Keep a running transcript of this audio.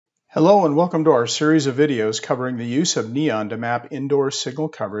Hello and welcome to our series of videos covering the use of neon to map indoor signal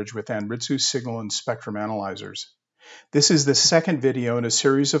coverage with Anritsu signal and spectrum analyzers. This is the second video in a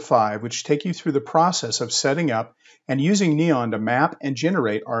series of 5 which take you through the process of setting up and using neon to map and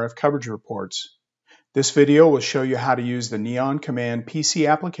generate RF coverage reports. This video will show you how to use the Neon Command PC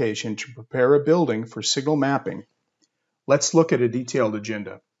application to prepare a building for signal mapping. Let's look at a detailed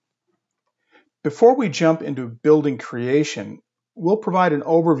agenda. Before we jump into building creation, we'll provide an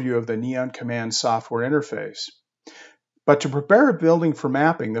overview of the Neon Command software interface. But to prepare a building for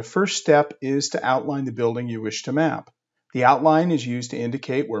mapping, the first step is to outline the building you wish to map. The outline is used to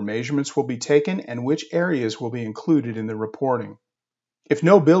indicate where measurements will be taken and which areas will be included in the reporting. If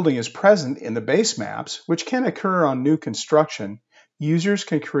no building is present in the base maps, which can occur on new construction, users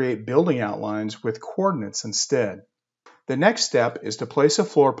can create building outlines with coordinates instead. The next step is to place a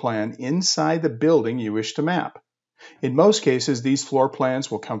floor plan inside the building you wish to map. In most cases, these floor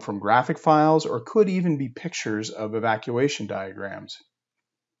plans will come from graphic files or could even be pictures of evacuation diagrams.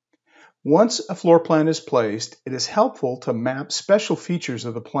 Once a floor plan is placed, it is helpful to map special features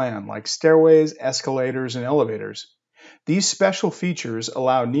of the plan like stairways, escalators, and elevators. These special features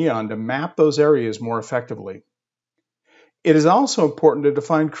allow Neon to map those areas more effectively. It is also important to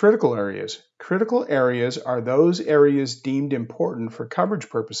define critical areas. Critical areas are those areas deemed important for coverage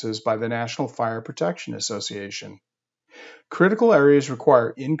purposes by the National Fire Protection Association. Critical areas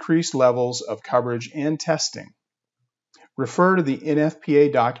require increased levels of coverage and testing. Refer to the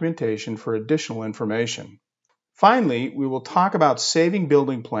NFPA documentation for additional information. Finally, we will talk about saving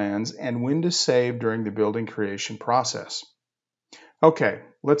building plans and when to save during the building creation process. Okay,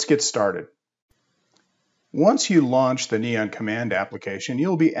 let's get started. Once you launch the Neon Command application,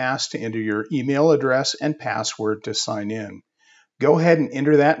 you'll be asked to enter your email address and password to sign in. Go ahead and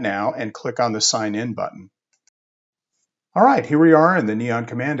enter that now and click on the Sign In button. All right, here we are in the Neon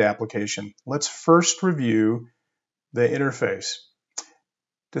Command application. Let's first review the interface.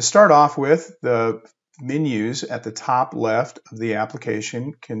 To start off with, the menus at the top left of the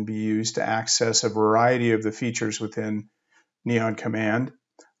application can be used to access a variety of the features within Neon Command.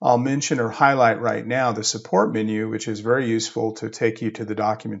 I'll mention or highlight right now the support menu, which is very useful to take you to the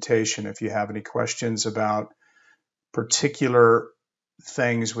documentation if you have any questions about particular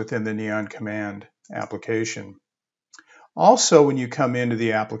things within the Neon Command application. Also, when you come into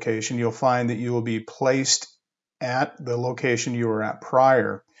the application, you'll find that you will be placed at the location you were at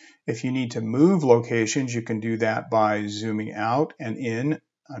prior. If you need to move locations, you can do that by zooming out and in.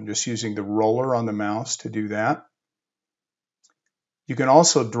 I'm just using the roller on the mouse to do that. You can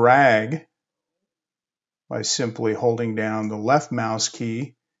also drag by simply holding down the left mouse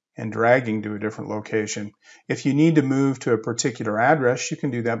key and dragging to a different location. If you need to move to a particular address, you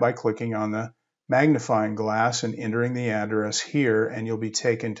can do that by clicking on the magnifying glass and entering the address here, and you'll be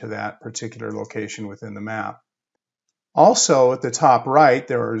taken to that particular location within the map. Also, at the top right,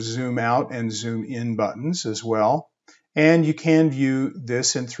 there are zoom out and zoom in buttons as well, and you can view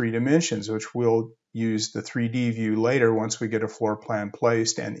this in 3 dimensions, which we'll use the 3D view later once we get a floor plan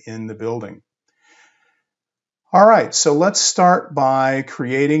placed and in the building. All right, so let's start by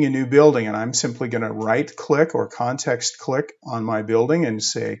creating a new building, and I'm simply going to right click or context click on my building and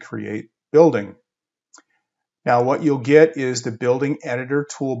say create building. Now what you'll get is the building editor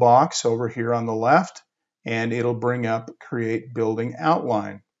toolbox over here on the left, and it'll bring up create building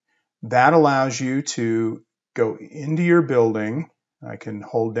outline. That allows you to go into your building. I can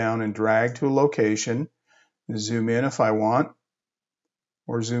hold down and drag to a location, zoom in if I want,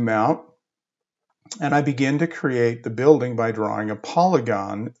 or zoom out. And I begin to create the building by drawing a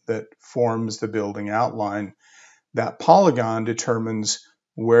polygon that forms the building outline. That polygon determines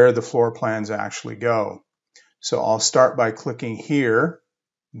where the floor plans actually go. So I'll start by clicking here.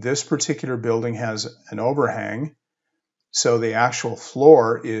 This particular building has an overhang, so the actual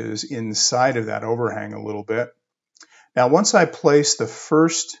floor is inside of that overhang a little bit. Now once I place the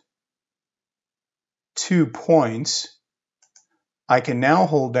first 2 points, I can now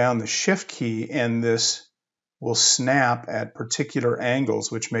hold down the Shift key and this will snap at particular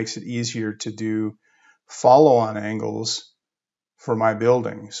angles, which makes it easier to do follow-on angles for my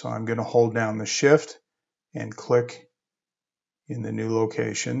building. So I'm going to hold down the Shift and click in the new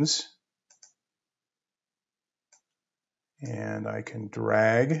locations. And I can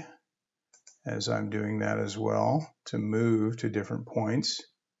drag as I'm doing that as well to move to different points.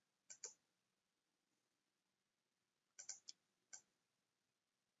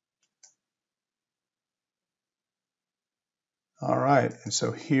 All right, and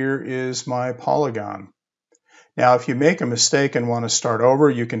so here is my polygon. Now, if you make a mistake and want to start over,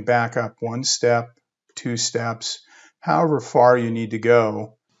 you can back up 1 step, 2 steps, however far you need to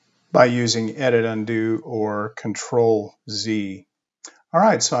go. by using Edit Undo or Control Z. All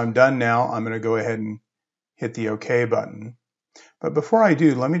right, so I'm done now. I'm going to go ahead and hit the OK button. But before I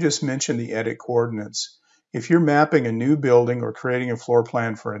do, let me just mention the edit coordinates. If you're mapping a new building or creating a floor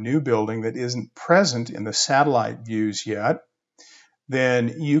plan for a new building that isn't present in the satellite views yet,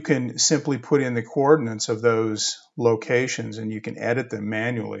 then you can simply put in the coordinates of those locations and you can edit them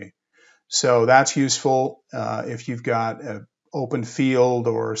manually. So that's useful if you've got an open field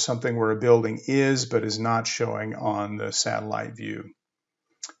or something where a building is but is not showing on the satellite view.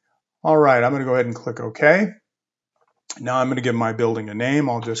 All right, I'm going to go ahead and click OK. Now I'm going to give my building a name.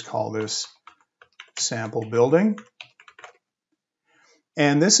 I'll just call this sample building.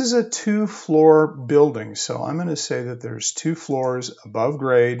 And this is a 2-floor building, so I'm going to say that there's 2 floors above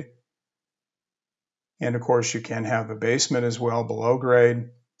grade. And of course, you can have a basement as well below grade.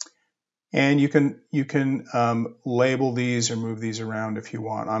 And you can label these or move these around if you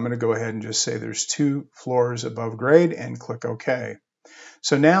want. I'm going to go ahead and just say there's 2 floors above grade and click OK.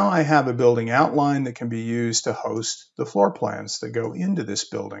 So now I have a building outline that can be used to host the floor plans that go into this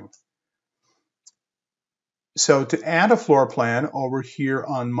building. So to add a floor plan, over here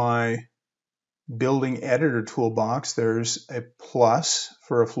on my building editor toolbox, there's a plus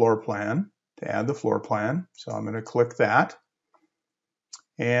for a floor plan to add the floor plan. So I'm going to click that.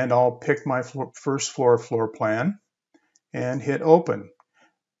 And I'll pick my first floor plan and hit open.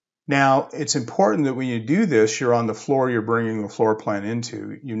 Now, it's important that when you do this, you're on the floor you're bringing the floor plan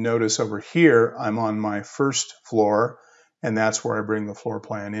into. You notice over here, I'm on my first floor, and that's where I bring the floor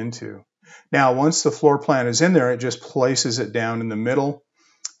plan into. Now, once the floor plan is in there, it just places it down in the middle.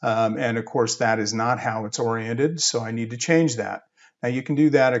 And of course, that is not how it's oriented, so I need to change that. Now, you can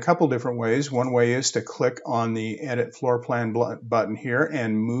do that a couple different ways. One way is to click on the Edit Floor Plan button here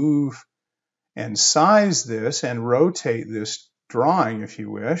and move and size this and rotate this drawing if you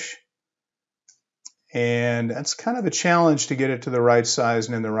wish. And that's kind of a challenge to get it to the right size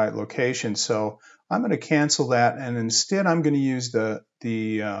and in the right location. So I'm going to cancel that, and instead I'm going to use the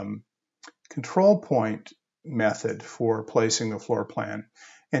control point method for placing the floor plan.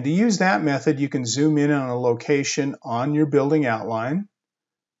 And to use that method, you can zoom in on a location on your building outline,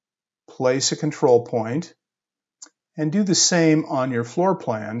 place a control point, and do the same on your floor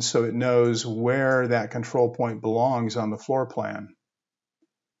plan so it knows where that control point belongs on the floor plan.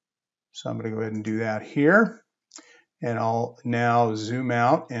 So I'm going to go ahead and do that here. And I'll now zoom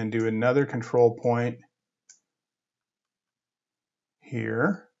out and do another control point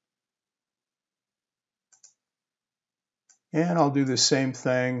here. And I'll do the same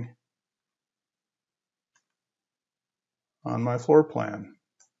thing on my floor plan.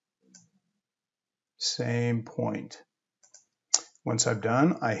 Same point. Once I'm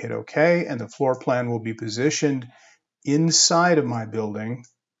done, I hit OK, and the floor plan will be positioned inside of my building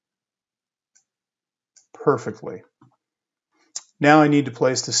perfectly. Now I need to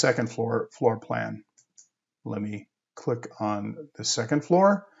place the second floor plan. Let me click on the second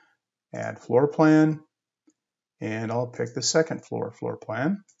floor, add floor plan, and I'll pick the second floor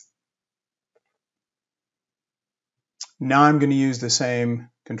plan. Now I'm going to use the same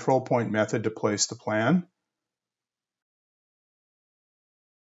control point method to place the plan.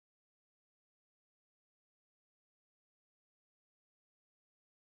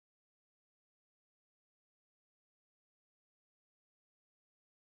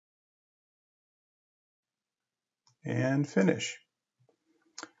 And finish.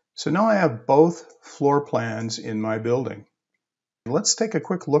 So now I have both floor plans in my building. Let's take a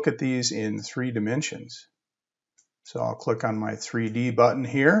quick look at these in 3 dimensions. So I'll click on my 3D button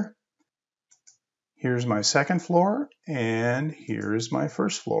here. Here's my second floor, and here's my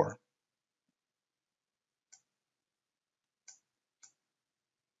first floor.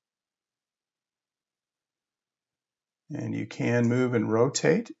 And you can move and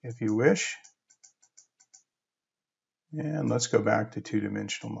rotate if you wish. And let's go back to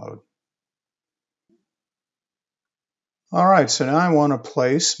 2-dimensional mode. All right, so now I want to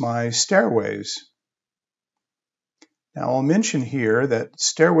place my stairways. Now I'll mention here that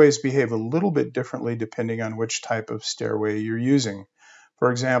stairways behave a little bit differently depending on which type of stairway you're using. For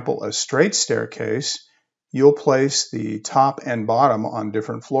example, a straight staircase, you'll place the top and bottom on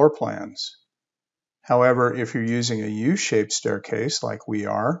different floor plans. However, if you're using a U-shaped staircase like we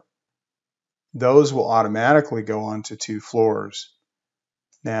are, those will automatically go onto 2 floors.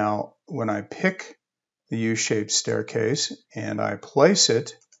 Now, when I pick the U-shaped staircase and I place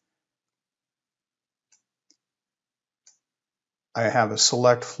it, I have a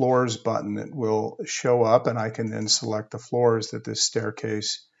select floors button that will show up, and I can then select the floors that this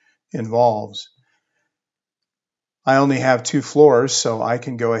staircase involves. I only have 2 floors, so I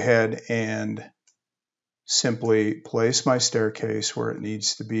can go ahead and simply place my staircase where it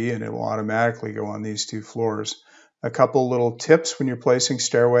needs to be, and it will automatically go on these 2 floors. A couple little tips when you're placing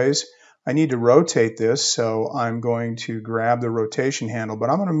stairways. I need to rotate this, so I'm going to grab the rotation handle, but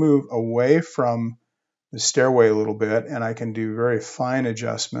I'm going to move away from the stairway a little bit, and I can do very fine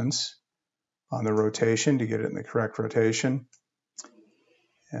adjustments on the rotation to get it in the correct rotation.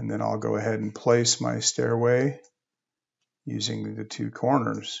 And then I'll go ahead and place my stairway using the 2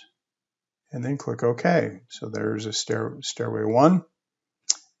 corners, and then click OK. So there's a stairway 1.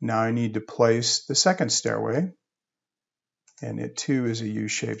 Now I need to place the second stairway, and it too is a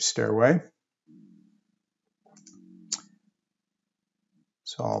U-shaped stairway.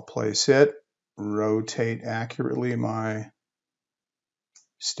 So I'll place it, rotate accurately my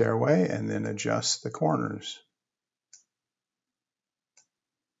stairway, and then adjust the corners.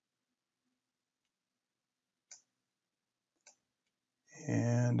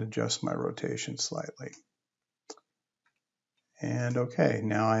 And adjust my rotation slightly. And okay,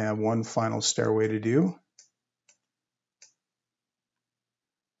 now I have one final stairway to do.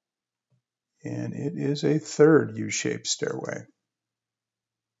 And it is a third U-shaped stairway.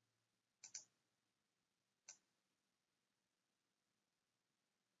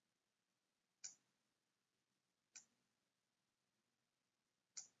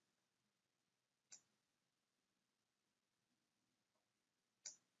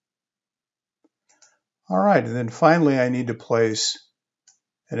 All right, and then finally I need to place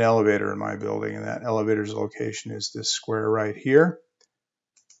an elevator in my building, and that elevator's location is this square right here.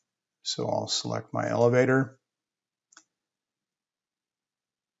 So I'll select my elevator.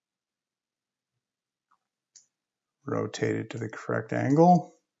 Rotate it to the correct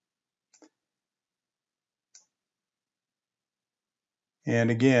angle.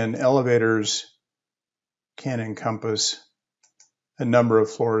 And again, elevators can encompass a number of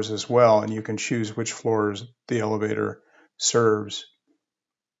floors as well, and you can choose which floors the elevator serves.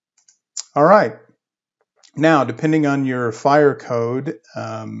 All right. Now, depending on your fire code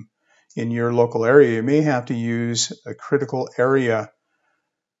in your local area, you may have to use a critical area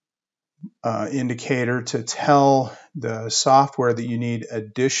indicator to tell the software that you need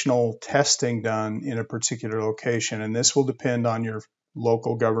additional testing done in a particular location, and this will depend on your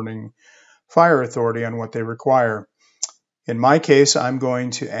local governing fire authority on what they require. In my case, I'm going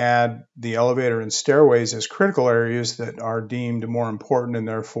to add the elevator and stairways as critical areas that are deemed more important and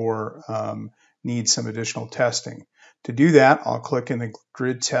therefore need some additional testing. To do that, I'll click in the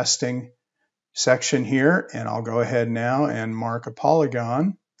grid testing section here, and I'll go ahead now and mark a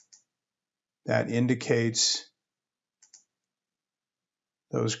polygon that indicates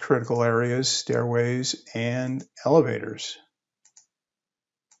those critical areas, stairways, and elevators.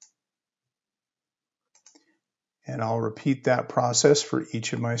 And I'll repeat that process for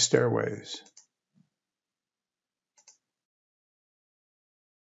each of my stairways.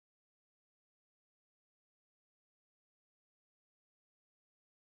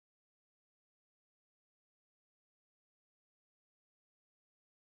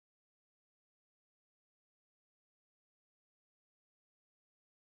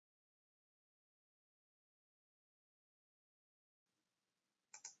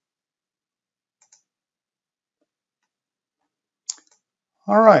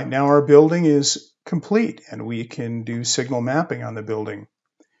 All right, now our building is complete and we can do signal mapping on the building.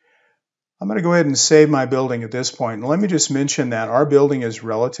 I'm going to go ahead and save my building at this point. And let me just mention that our building is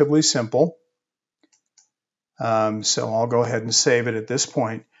relatively simple. So I'll go ahead and save it at this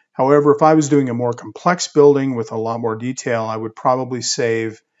point. However, if I was doing a more complex building with a lot more detail, I would probably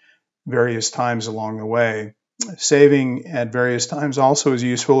save various times along the way. Saving at various times also is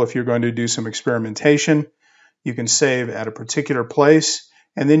useful if you're going to do some experimentation. You can save at a particular place,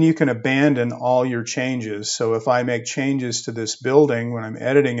 and then you can abandon all your changes. So if I make changes to this building when I'm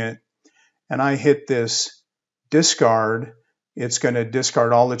editing it, and I hit this discard, it's going to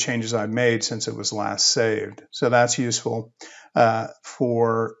discard all the changes I've made since it was last saved. So that's useful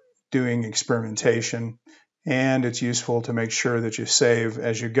for doing experimentation, and it's useful to make sure that you save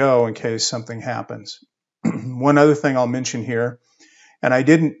as you go in case something happens. One other thing I'll mention here, and I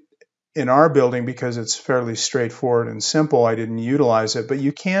didn't in our building because it's fairly straightforward and simple, I didn't utilize it, but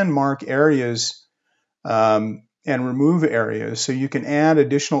you can mark areas and remove areas. So you can add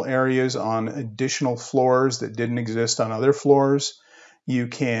additional areas on additional floors that didn't exist on other floors. You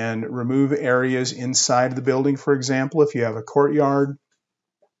can remove areas inside the building, for example, if you have a courtyard.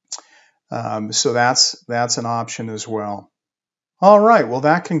 So that's an option as well. All right, well,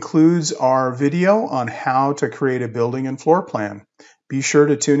 that concludes our video on how to create a building and floor plan. Be sure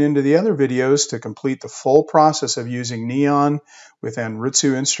to tune into the other videos to complete the full process of using neon with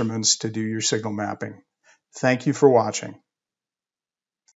Anritsu instruments to do your signal mapping. Thank you for watching.